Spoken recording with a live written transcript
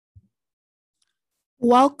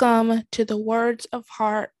Welcome to the Words of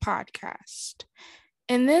Heart podcast.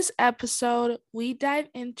 In this episode, we dive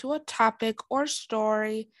into a topic or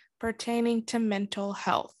story pertaining to mental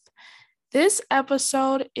health. This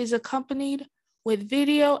episode is accompanied with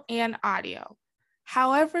video and audio.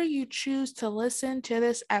 However you choose to listen to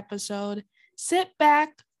this episode, sit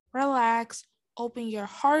back, relax, open your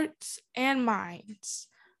hearts and minds.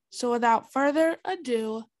 So without further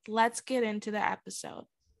ado, let's get into the episode.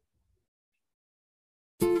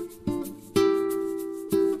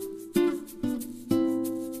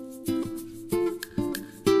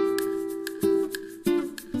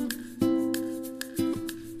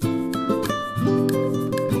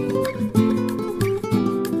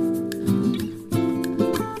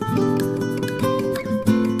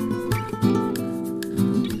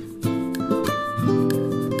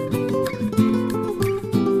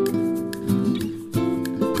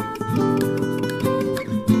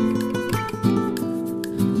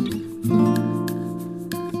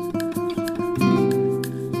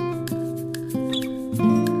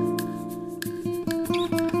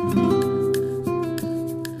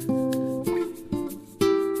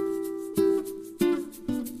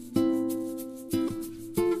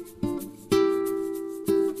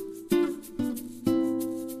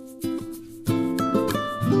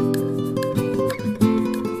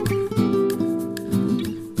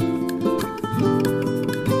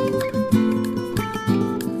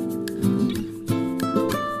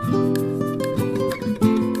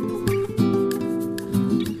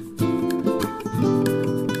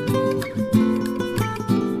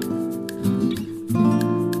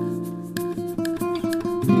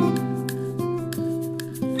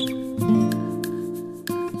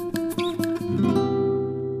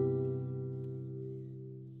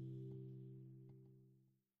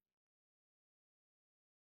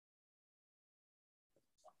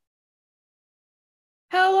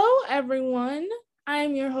 Hello, everyone.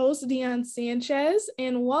 I'm your host, Dion Sanchez,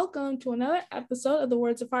 and welcome to another episode of the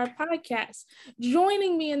Words of Heart podcast.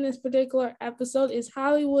 Joining me in this particular episode is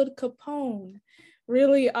Hollywood Capone.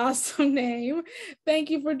 Really awesome name. Thank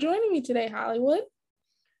you for joining me today, Hollywood.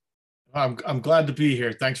 I'm glad to be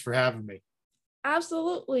here. Thanks for having me.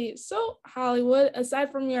 Absolutely. So, Hollywood,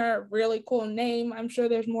 aside from your really cool name, I'm sure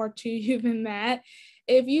there's more to you than that.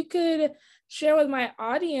 If you could share with my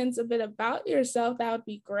audience a bit about yourself, that would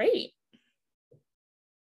be great.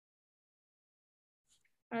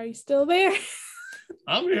 Are you still there?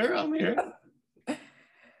 I'm here.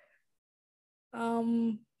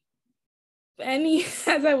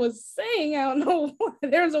 As I was saying, I don't know,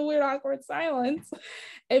 there was a weird awkward silence.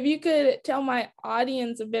 If you could tell my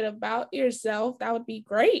audience a bit about yourself, that would be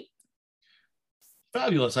great.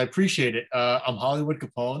 Fabulous. I appreciate it. I'm Hollywood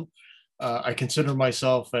Capone. I consider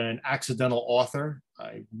myself an accidental author.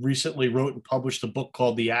 I recently wrote and published a book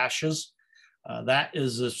called The Ashes. That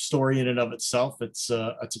is a story in and of itself. It's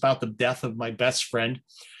about the death of my best friend.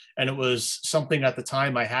 And it was something at the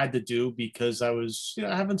time I had to do because I was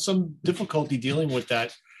having some difficulty dealing with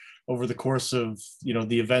that over the course of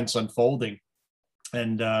the events unfolding.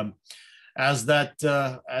 And as that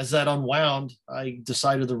unwound, I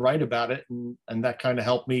decided to write about it, and that kind of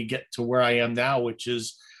helped me get to where I am now, which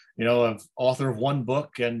is an author of one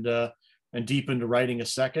book and deep into writing a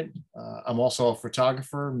second. I'm also a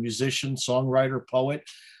photographer, musician, songwriter, poet,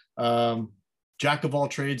 jack of all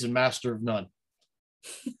trades and master of none.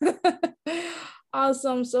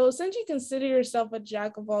 Awesome. So since you consider yourself a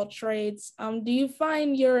jack of all trades, do you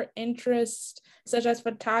find your interests such as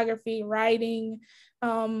photography, writing,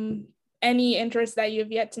 any interests that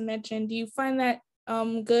you've yet to mention, do you find that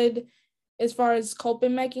good as far as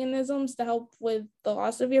coping mechanisms to help with the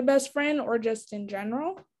loss of your best friend, or just in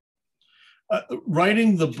general?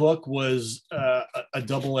 Writing the book was a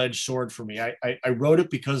double-edged sword for me. I wrote it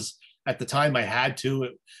because at the time I had to.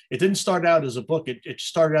 It didn't start out as a book. It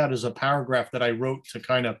started out as a paragraph that I wrote to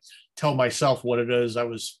kind of tell myself what it is I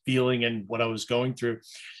was feeling and what I was going through.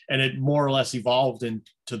 And it more or less evolved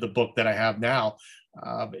into the book that I have now.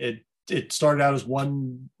 It started out as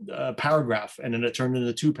one paragraph, and then it turned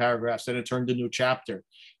into two paragraphs, and it turned into a chapter.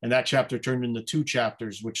 And that chapter turned into two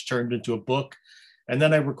chapters, which turned into a book. And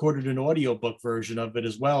then I recorded an audiobook version of it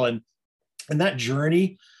as well. And that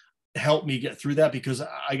journey helped me get through that, because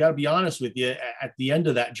I got to be honest with you, at the end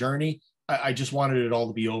of that journey, I just wanted it all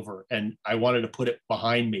to be over, and I wanted to put it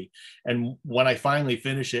behind me. And when I finally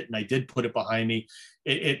finished it and I did put it behind me,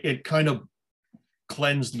 it kind of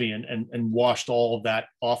cleansed me and washed all of that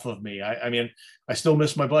off of me. I mean, I still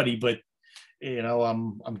miss my buddy, but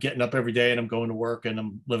I'm getting up every day and I'm going to work and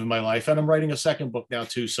I'm living my life, and I'm writing a second book now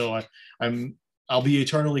too. So I'll be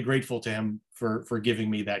eternally grateful to him for giving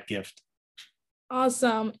me that gift.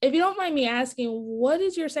 Awesome. If you don't mind me asking, what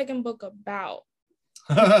is your second book about?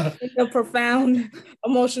 The profound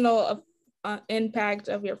emotional impact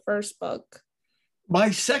of your first book.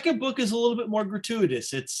 My second book is a little bit more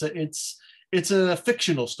gratuitous. It's a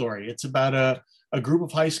fictional story. It's about a group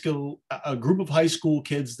of high school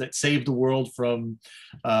kids that saved the world from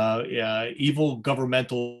evil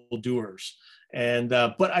governmental doers. And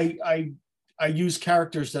but I use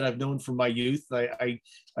characters that I've known from my youth. I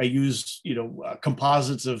use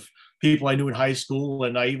composites of people I knew in high school,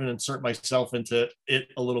 and I even insert myself into it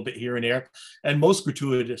a little bit here and there. And most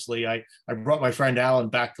gratuitously, I brought my friend Alan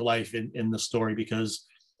back to life in the story because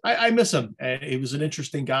I miss him. And he was an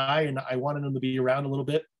interesting guy, and I wanted him to be around a little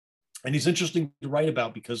bit. And he's interesting to write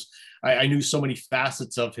about because I knew so many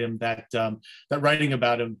facets of him that that writing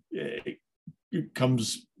about him it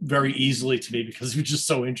comes very easily to me because he was just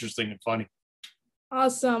so interesting and funny.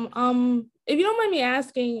 Awesome. If you don't mind me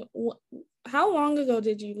asking, how long ago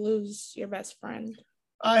did you lose your best friend?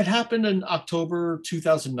 It happened in October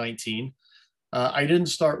 2019. I didn't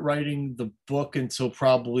start writing the book until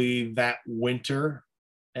probably that winter.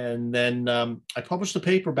 And then I published the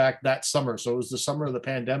paperback that summer. So it was the summer of the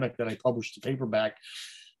pandemic that I published the paperback.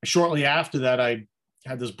 Shortly after that, I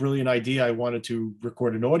had this brilliant idea. I wanted to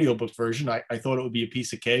record an audiobook version. I thought it would be a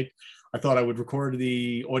piece of cake. I thought I would record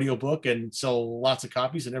the audiobook and sell lots of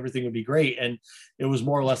copies and everything would be great. And it was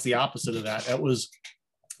more or less the opposite of that.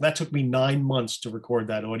 That took me 9 months to record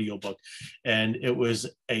that audiobook. And it was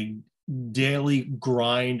a daily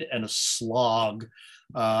grind and a slog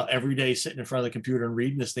every day sitting in front of the computer and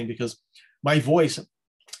reading this thing because my voice,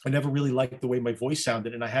 I never really liked the way my voice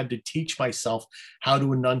sounded. And I had to teach myself how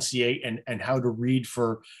to enunciate and how to read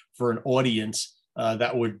for an audience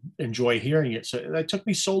that would enjoy hearing it. So that took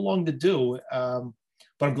me so long to do.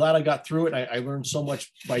 But I'm glad I got through it. I learned so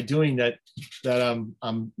much by doing that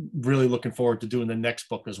I'm really looking forward to doing the next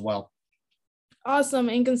book as well. Awesome.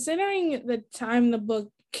 And considering the time the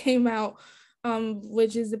book came out,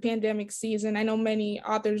 which is the pandemic season, I know many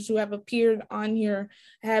authors who have appeared on here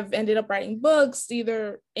have ended up writing books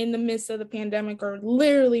either in the midst of the pandemic or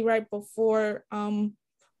literally right before. And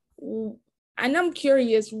I'm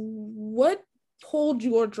curious, what pulled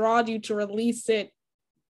you or drawed you to release it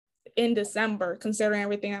in December, considering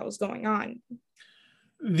everything that was going on?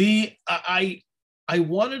 I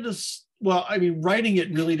wanted to, well, I mean, writing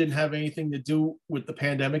it really didn't have anything to do with the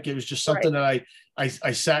pandemic. It was just something that I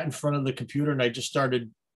sat in front of the computer and I just started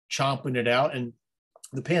chomping it out. And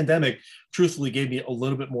the pandemic truthfully gave me a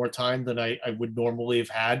little bit more time than I would normally have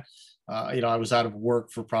had. I was out of work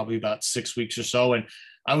for probably about 6 weeks or so. And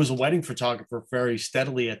I was a wedding photographer very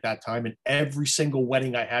steadily at that time. And every single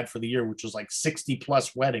wedding I had for the year, which was like 60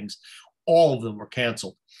 plus weddings, all of them were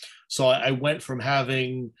canceled. So I went from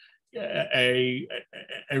having a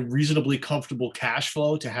reasonably comfortable cash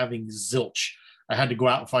flow to having zilch. I had to go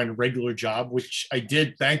out and find a regular job, which I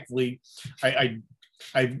did. Thankfully, I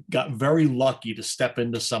got very lucky to step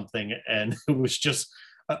into something. And it was just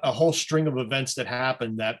a whole string of events that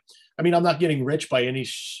happened that, I mean, I'm not getting rich by any,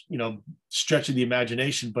 stretch of the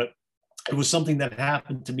imagination, but it was something that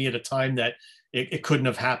happened to me at a time that it couldn't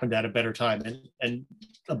have happened at a better time. And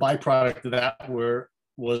a byproduct of that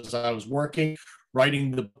was I was working,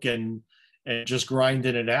 writing the book and just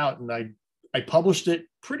grinding it out. And I published it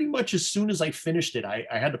pretty much as soon as I finished it. I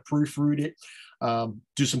had to proofread it,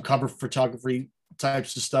 do some cover photography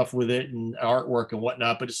types of stuff with it and artwork and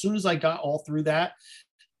whatnot. But as soon as I got all through that,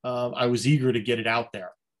 I was eager to get it out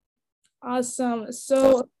there. Awesome.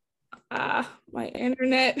 So my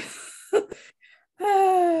internet,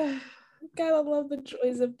 gotta love the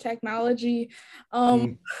joys of technology.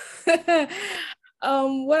 What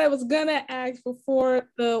I was gonna ask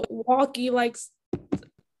before the walkie beyonds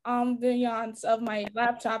of my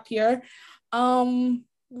laptop here,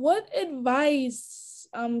 what advice,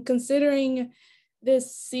 considering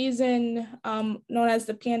this season known as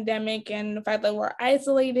the pandemic and the fact that we're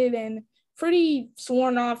isolated and pretty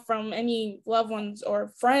sworn off from any loved ones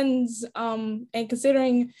or friends, and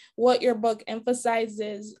considering what your book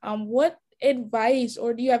emphasizes, what advice,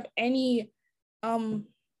 or do you have any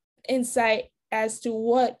insight as to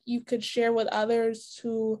what you could share with others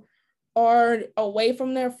who are away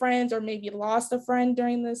from their friends or maybe lost a friend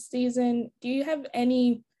during this season? Do you have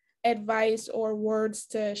any advice or words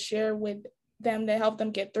to share with them to help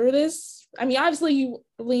them get through this? I mean, obviously you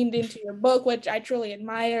leaned into your book, which I truly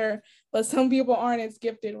admire, but some people aren't as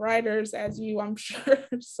gifted writers as you, I'm sure.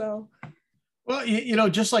 So, well,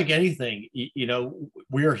 just like anything,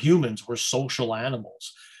 we're humans, we're social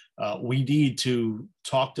animals. We need to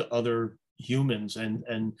talk to other humans and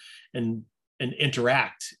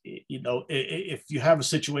interact. If you have a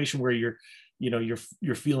situation where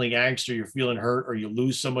you're feeling angst, or you're feeling hurt, or you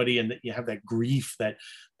lose somebody, and that you have that grief, that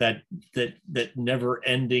never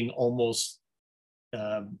ending, almost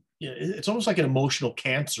it's almost like an emotional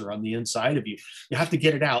cancer on the inside of you. You have to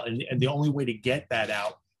get it out, and the only way to get that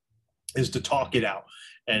out is to talk it out,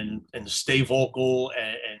 and stay vocal,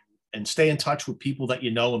 and stay in touch with people that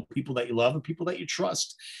you know, and people that you love, and people that you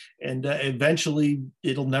trust. And eventually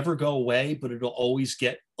it'll never go away, but it'll always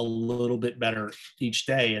get a little bit better each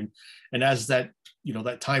day. And as that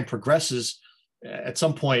time progresses, at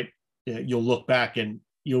some point you'll look back and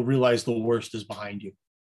you'll realize the worst is behind you.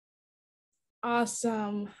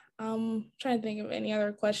 Awesome. Trying to think of any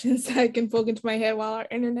other questions that can poke into my head while our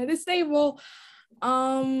internet is stable.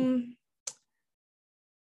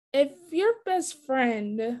 If your best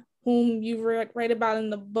friend, whom you write about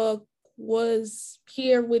in the book, was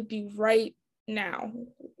here with you right now,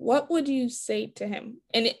 what would you say to him?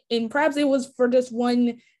 And perhaps it was for just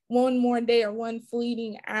one more day or one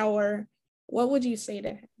fleeting hour. What would you say to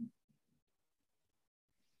him?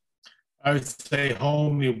 I would say,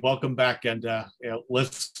 homie, welcome back, and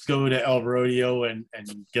let's go to El Rodeo and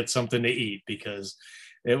get something to eat, because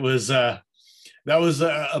it was that was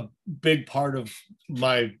a big part of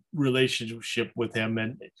my relationship with him,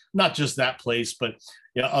 and not just that place, but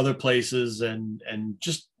other places, and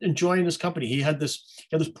just enjoying his company. He had this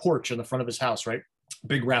porch in the front of his house, right?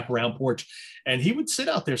 Big wraparound porch, and he would sit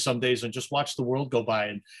out there some days and just watch the world go by.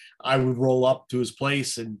 And I would roll up to his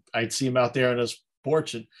place, and I'd see him out there on his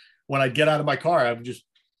porch, and when I'd get out of my car, I would just,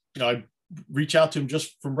 I'd reach out to him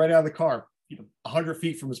just from right out of the car, 100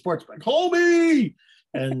 feet from his porch, like, homie.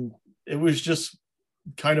 And it was just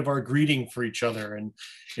kind of our greeting for each other. And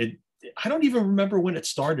I don't even remember when it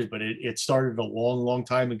started, but it started a long, long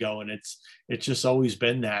time ago. And it's just always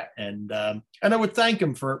been that. And I would thank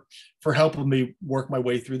him for helping me work my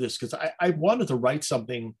way through this, because I wanted to write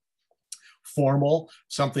something formal,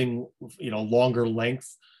 something, longer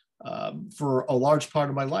length, for a large part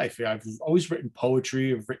of my life. I've always written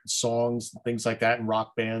poetry, I've written songs and things like that, in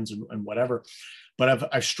rock bands and whatever,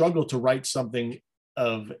 but I've struggled to write something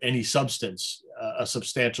of any substance, a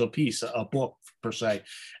substantial piece, a book per se.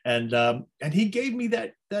 And he gave me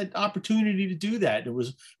that opportunity to do that.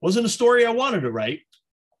 It wasn't a story I wanted to write,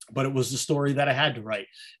 but it was the story that I had to write.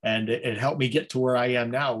 And it helped me get to where I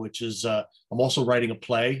am now, which is I'm also writing a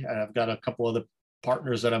play, and I've got a couple other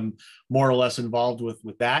partners that I'm more or less involved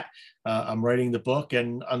with that. I'm writing the book,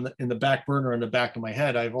 and in the back burner, in the back of my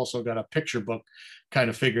head, I've also got a picture book kind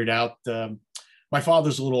of figured out. My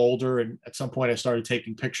father's a little older, and at some point I started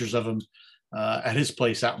taking pictures of him at his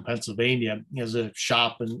place out in Pennsylvania. He has a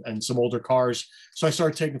shop and some older cars. So I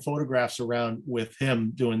started taking photographs around with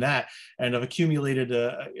him doing that. And I've accumulated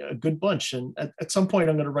a good bunch. And at some point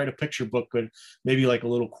I'm going to write a picture book with maybe like a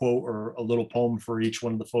little quote or a little poem for each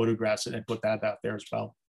one of the photographs, and put that out there as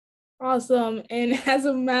well. Awesome. And as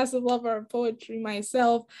a massive lover of poetry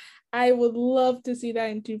myself, I would love to see that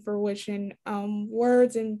into fruition.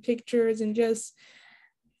 Words and pictures, and just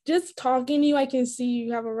talking to you, I can see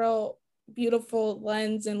you have a real beautiful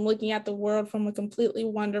lens and looking at the world from a completely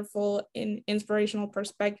wonderful and inspirational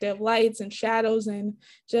perspective, lights and shadows, and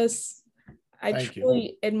just I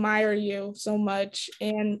truly admire you so much.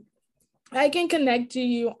 And I can connect to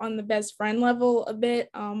you on the best friend level a bit.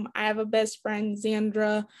 I have a best friend,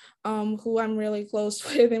 Xandra, who I'm really close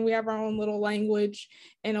with, and we have our own little language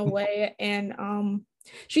in a way. And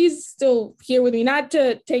she's still here with me, not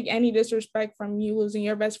to take any disrespect from you losing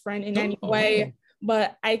your best friend in any way,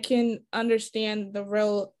 but I can understand the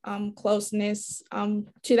real closeness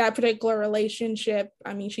to that particular relationship.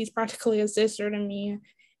 I mean, she's practically a sister to me.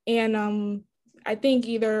 And I think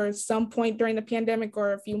either some point during the pandemic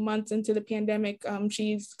or a few months into the pandemic,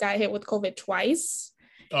 she's got hit with COVID twice.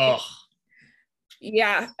 Oh.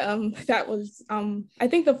 Yeah, that was, I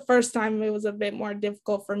think the first time it was a bit more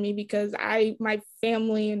difficult for me, because my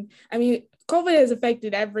family, and I mean, COVID has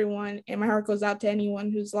affected everyone, and my heart goes out to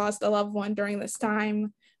anyone who's lost a loved one during this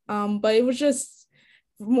time. But it was just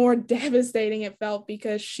more devastating, it felt,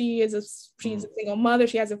 because she's a single mother,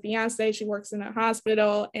 she has a fiance, she works in a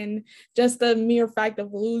hospital, and just the mere fact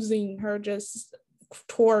of losing her just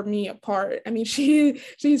tore me apart. I mean,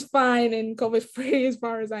 she's fine and COVID free as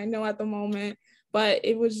far as I know at the moment, but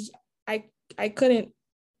it was, I couldn't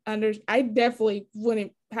I definitely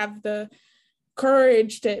wouldn't have the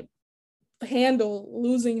courage to handle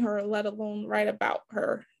losing her, let alone write about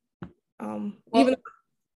her. Even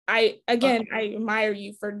I admire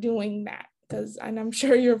you for doing that, because I'm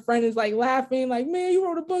sure your friend is like laughing, like, man, you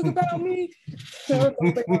wrote a book about me.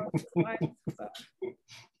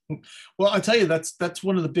 Well, I'll tell you, that's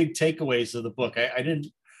one of the big takeaways of the book.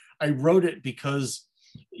 I wrote it because,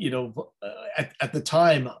 at the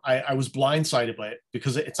time, I was blindsided by it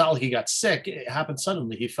because it's not like he got sick. It happened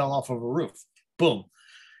suddenly. He fell off of a roof. Boom.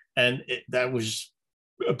 And that was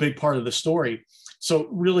a big part of the story. So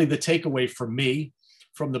really the takeaway for me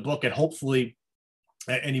from the book, and hopefully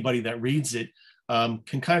anybody that reads it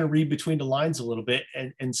can kind of read between the lines a little bit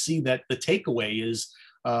and see that the takeaway is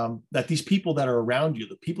that these people that are around you,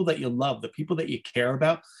 the people that you love, the people that you care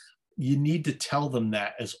about, you need to tell them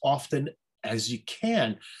that as often as you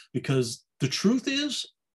can, because the truth is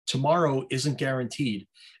tomorrow isn't guaranteed.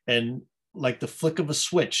 And like the flick of a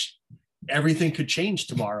switch, everything could change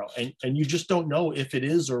tomorrow, and you just don't know if it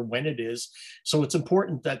is or when it is. So it's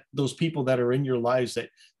important that those people that are in your lives that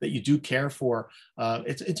you do care for,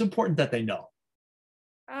 it's important that they know.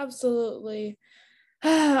 Absolutely.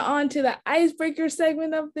 On to the icebreaker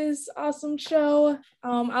segment of this awesome show.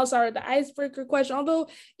 I'll start with the icebreaker question. Although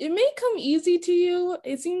it may come easy to you,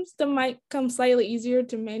 it seems to might come slightly easier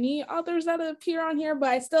to many authors that appear on here, but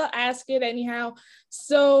I still ask it anyhow.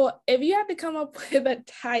 So if you had to come up with a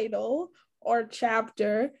title or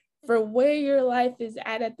chapter for where your life is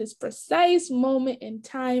at this precise moment in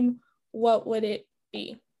time, what would it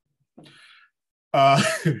be? Well,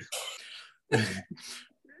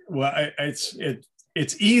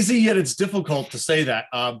 it's easy yet it's difficult to say that.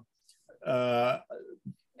 If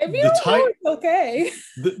you don't know, it's okay.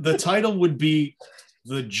 The title would be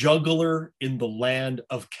 "The Juggler in the Land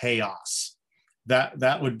of Chaos."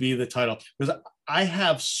 That would be the title, because I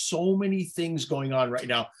have so many things going on right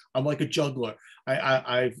now. I'm like a juggler.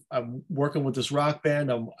 I'm working with this rock band.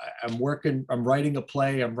 I'm writing a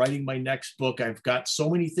play. I'm writing my next book. I've got so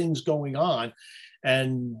many things going on,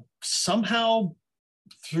 and somehow,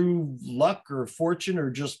 through luck or fortune or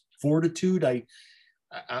just fortitude,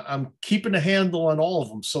 I'm keeping a handle on all of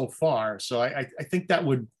them so far. So I think that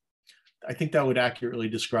would accurately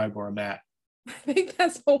describe where I'm at. I think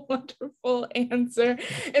that's a wonderful answer,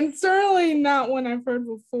 and certainly not one I've heard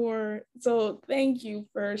before. So thank you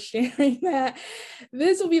for sharing that.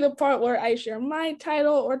 This will be the part where I share my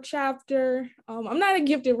title or chapter. I'm not a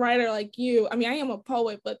gifted writer like you. I mean, I am a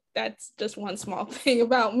poet, but that's just one small thing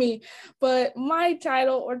about me. But my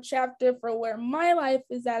title or chapter for where my life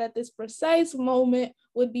is at this precise moment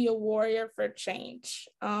would be a warrior for change.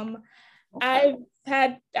 Okay. I've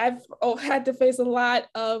had to face a lot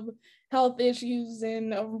of health issues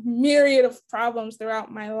and a myriad of problems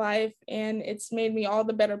throughout my life, and it's made me all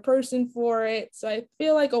the better person for it. So I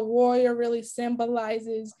feel like a warrior really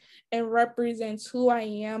symbolizes and represents who I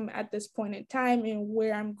am at this point in time and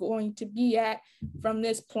where I'm going to be at from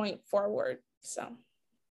this point forward. So,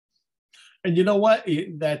 and you know what?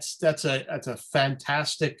 That's a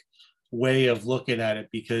fantastic way of looking at it,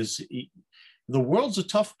 because the world's a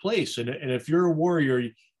tough place, and if you're a warrior,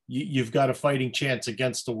 you've got a fighting chance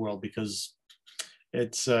against the world, because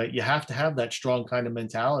it's you have to have that strong kind of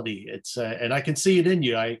mentality. It's and I can see it in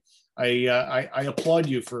you. I applaud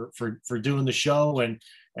you for doing the show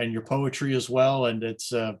and your poetry as well. And it's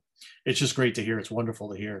just great to hear. It's wonderful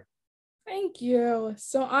to hear. Thank you.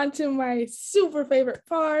 So on to my super favorite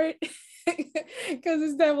part, because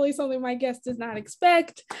it's definitely something my guest does not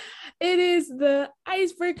expect. It is the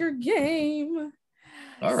icebreaker game.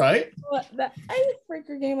 All right. So the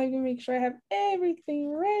icebreaker game, let me make sure I have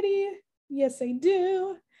everything ready. Yes, I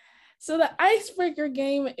do. So the icebreaker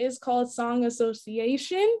game is called Song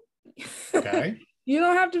Association. Okay. You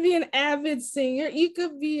don't have to be an avid singer. You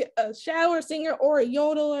could be a shower singer or a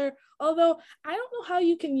yodeler. Although I don't know how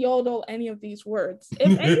you can yodel any of these words.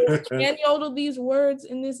 If anyone can yodel these words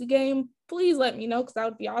in this game, please let me know, because that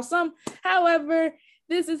would be awesome. However,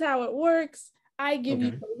 this is how it works. I give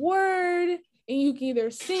you the word, and you can either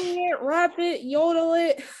sing it, rap it, yodel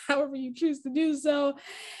it, however you choose to do so.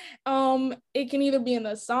 It can either be in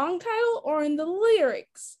the song title or in the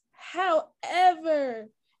lyrics. However,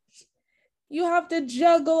 you have to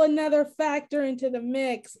juggle another factor into the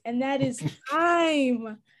mix, and that is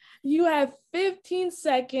time. You have 15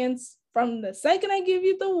 seconds from the second I give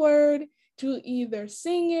you the word to either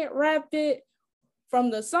sing it, rap it,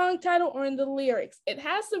 from the song title or in the lyrics. It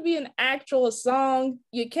has to be an actual song.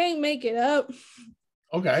 You can't make it up.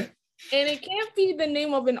 Okay. And it can't be the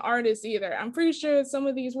name of an artist either. I'm pretty sure some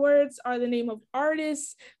of these words are the name of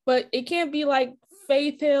artists, but it can't be like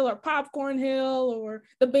Faith Hill or Popcorn Hill or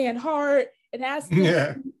the band Heart. It has to be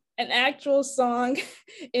an actual song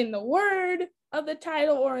in the word of the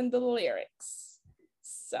title or in the lyrics.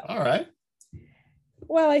 So, all right.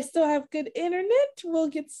 While I still have good internet, we'll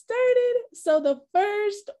get started. So the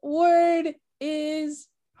first word is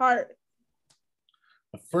heart.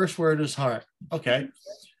 The first word is heart. Okay.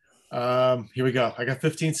 Here we go. I got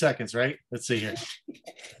 15 seconds, right? Let's see here.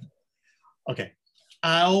 Okay.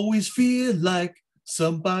 I always feel like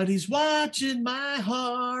somebody's watching my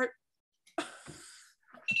heart.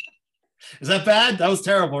 Is that bad? That was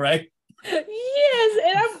terrible, right? Yes,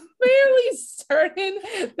 and I'm fairly certain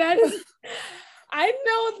that is. I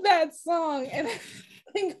know that song, and I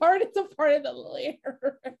think heart is a part of the lyric.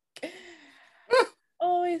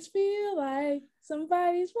 Always feel like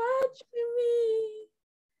somebody's watching me.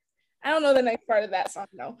 I don't know the next part of that song,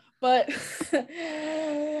 though, but I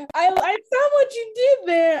saw what you did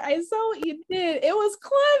there. I saw what you did. It was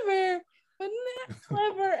clever, but not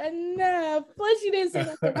clever enough. Plus, you didn't sing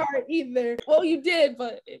on the part either. Well, you did,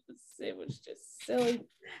 but it was just silly.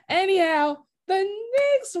 Anyhow, the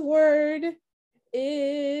next word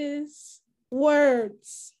is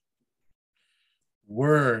words.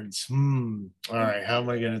 Words. All right. How am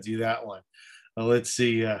I going to do that one? Let's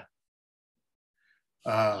see.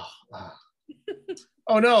 Oh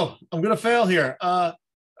no, I'm going to fail here. I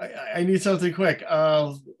need something quick.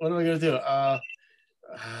 What am I going to do?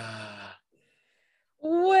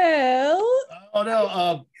 Well. Oh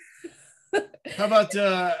no. How about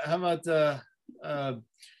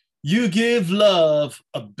you give love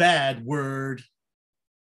a bad word?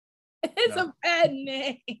 It's a bad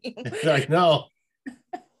name. I know.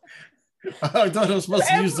 I thought I was supposed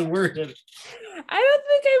to use the word. I don't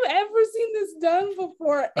think I've ever seen this done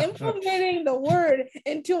before. Implementing the word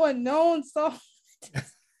into a known song.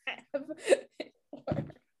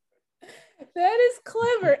 That is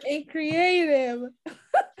clever and creative.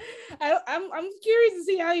 I'm curious to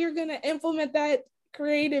see how you're gonna implement that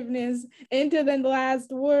creativeness into the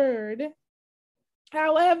last word.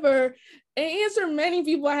 However, an answer many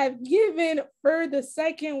people have given for the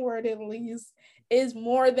second word, at least, is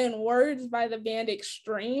More Than Words by the band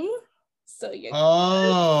Extreme. So you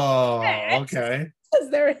okay. Because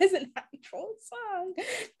there is an actual song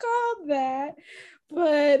called that.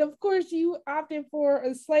 But of course, you opted for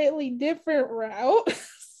a slightly different route.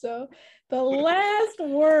 So the last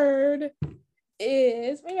word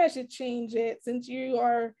is, maybe I should change it since you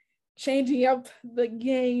are changing up the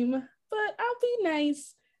game, but I'll be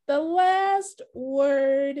nice. The last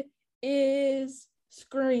word is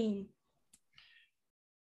scream.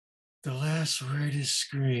 The last word is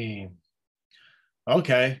scream.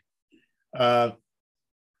 Okay.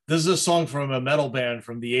 This is a song from a metal band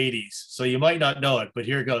from the 80s, so you might not know it, but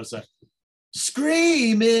here goes.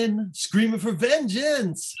 Screaming for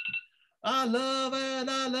vengeance. I love and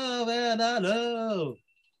I love and I love.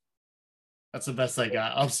 That's the best I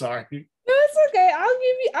got. I'm sorry. No, it's okay.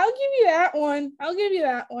 I'll give you that one. I'll give you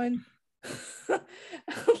that one.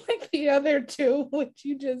 Like the other two, which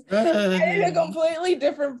you just added a completely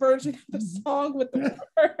different version of the song with the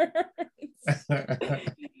words.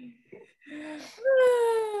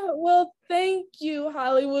 Well, thank you,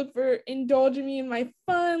 Hollywood, for indulging me in my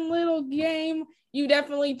fun little game. You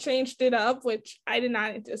definitely changed it up, which I did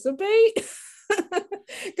not anticipate.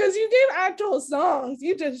 Because you gave actual songs.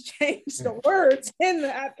 You just changed the words in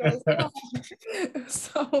the actual song.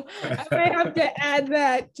 So I might have to add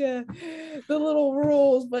that to the little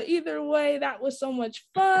rules. But either way, that was so much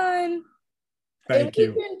fun. Thank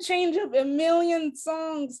you. We can change up a million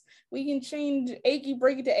songs. We can change achy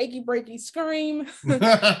breaky to achy breaky scream, which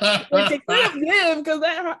it could have been because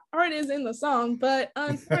that part is in the song. But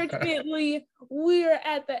unfortunately, we're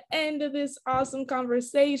at the end of this awesome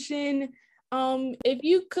conversation. If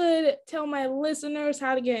you could tell my listeners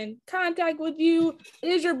how to get in contact with you,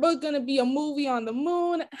 is your book going to be a movie on the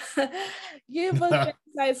moon? Give us an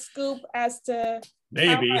inside scoop as to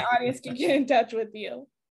how my audience can get in touch with you.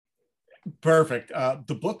 Perfect.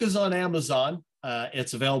 The book is on Amazon.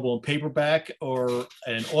 It's available in paperback or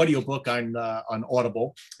an audiobook on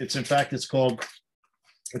Audible. It's called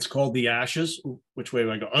The Ashes. Which way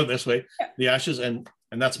do I go? Oh, this way. The Ashes, and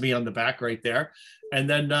that's me on the back right there. And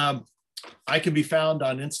then I can be found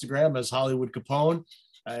on Instagram as Hollywood Capone,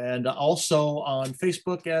 and also on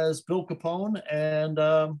Facebook as Bill Capone, and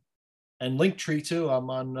Linktree too.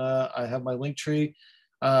 I have my Linktree.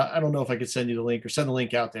 I don't know if I could send you the link or send the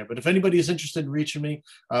link out there, but if anybody is interested in reaching me,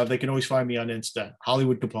 they can always find me on Insta,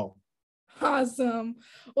 Hollywood Capone. Awesome.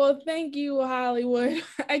 Well, thank you, Hollywood.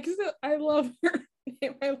 I love your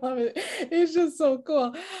name. I love it. It's just so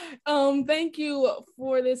cool. Thank you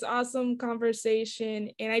for this awesome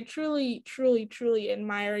conversation. And I truly, truly, truly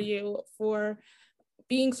admire you for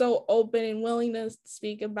being so open and willing to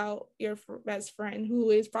speak about your best friend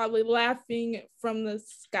who is probably laughing from the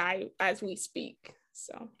sky as we speak.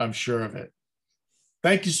 So I'm sure of it.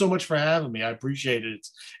 Thank you so much for having me. I appreciate it.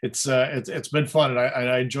 It's been fun, and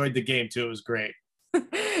I enjoyed the game too. It was great.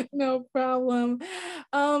 No problem.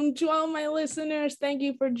 To all my listeners, thank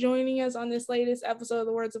you for joining us on this latest episode of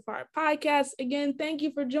the Words of Heart podcast. Again, thank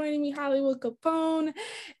you for joining me, Hollywood Capone.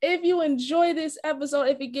 If you enjoyed this episode,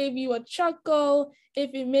 if it gave you a chuckle,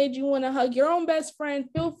 if it made you want to hug your own best friend,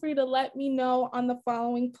 feel free to let me know on the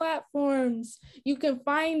following platforms. You can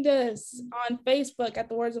find us on Facebook at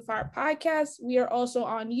the Words of Heart podcast. We are also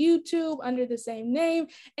on YouTube under the same name,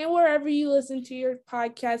 and wherever you listen to your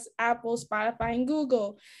podcasts, Apple, Spotify, and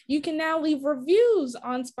Google. You can now leave reviews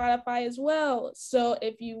on Spotify as well. So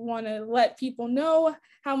if you want to let people know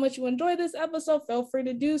how much you enjoyed this episode, feel free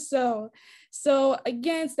to do so. So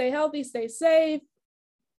again, stay healthy, stay safe.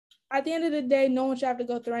 At the end of the day, no one should have to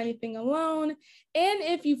go through anything alone. And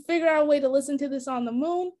if you figure out a way to listen to this on the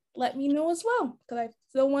moon, let me know as well, because I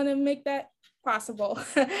still want to make that possible.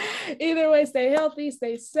 Either way, stay healthy,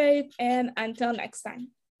 stay safe, and until next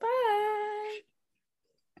time. Bye.